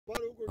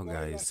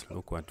Guys,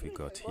 look what we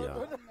got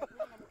here.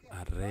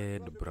 A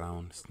red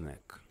brown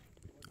snake.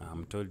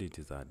 I'm told it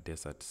is a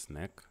desert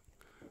snake.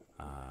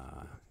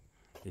 Uh,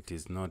 it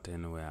is not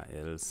anywhere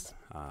else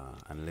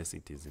unless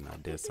it is in a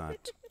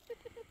desert.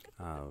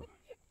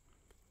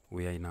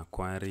 We are in a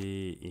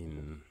quarry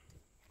in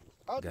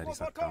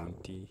Garissa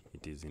County.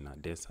 It is in a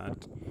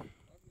desert,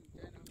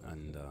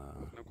 and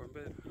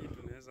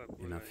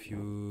in a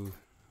few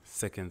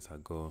seconds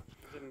ago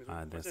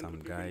there's some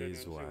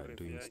guys who are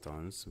doing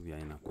stones. We are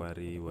in a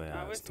quarry where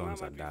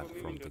stones are dug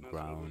from the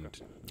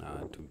ground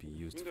to be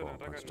used for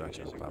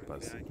construction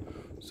purpose.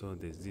 So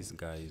there's these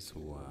guys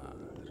who are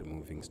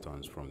removing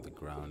stones from the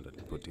ground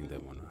and putting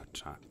them on a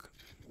truck.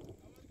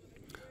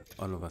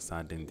 All of a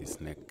sudden the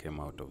snake came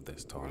out of the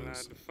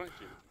stones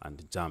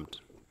and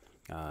jumped.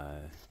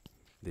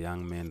 The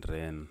young men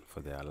ran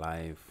for their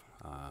life,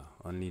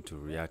 only to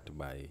react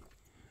by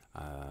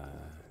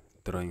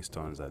throwing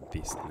stones at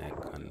this snake,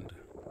 and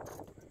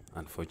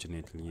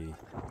unfortunately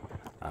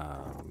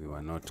we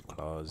were not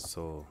close,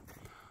 so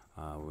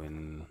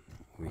when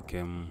we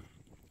came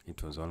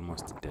it was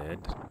almost dead.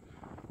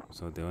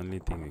 So the only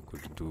thing we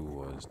could do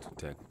was to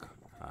take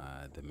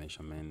the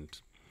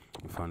measurement.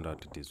 We found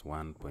out it is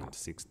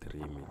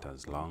 1.63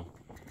 meters long.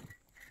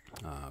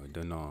 We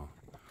don't know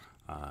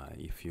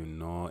if you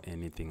know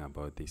anything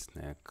about this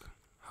snake.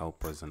 How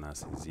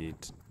poisonous is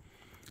it?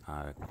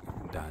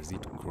 Does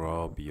it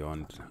grow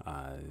beyond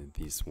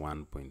this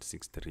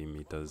 1.63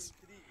 meters?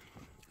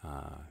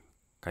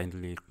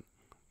 Kindly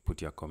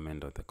put your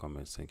comment on the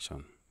comment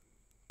section.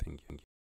 Thank you.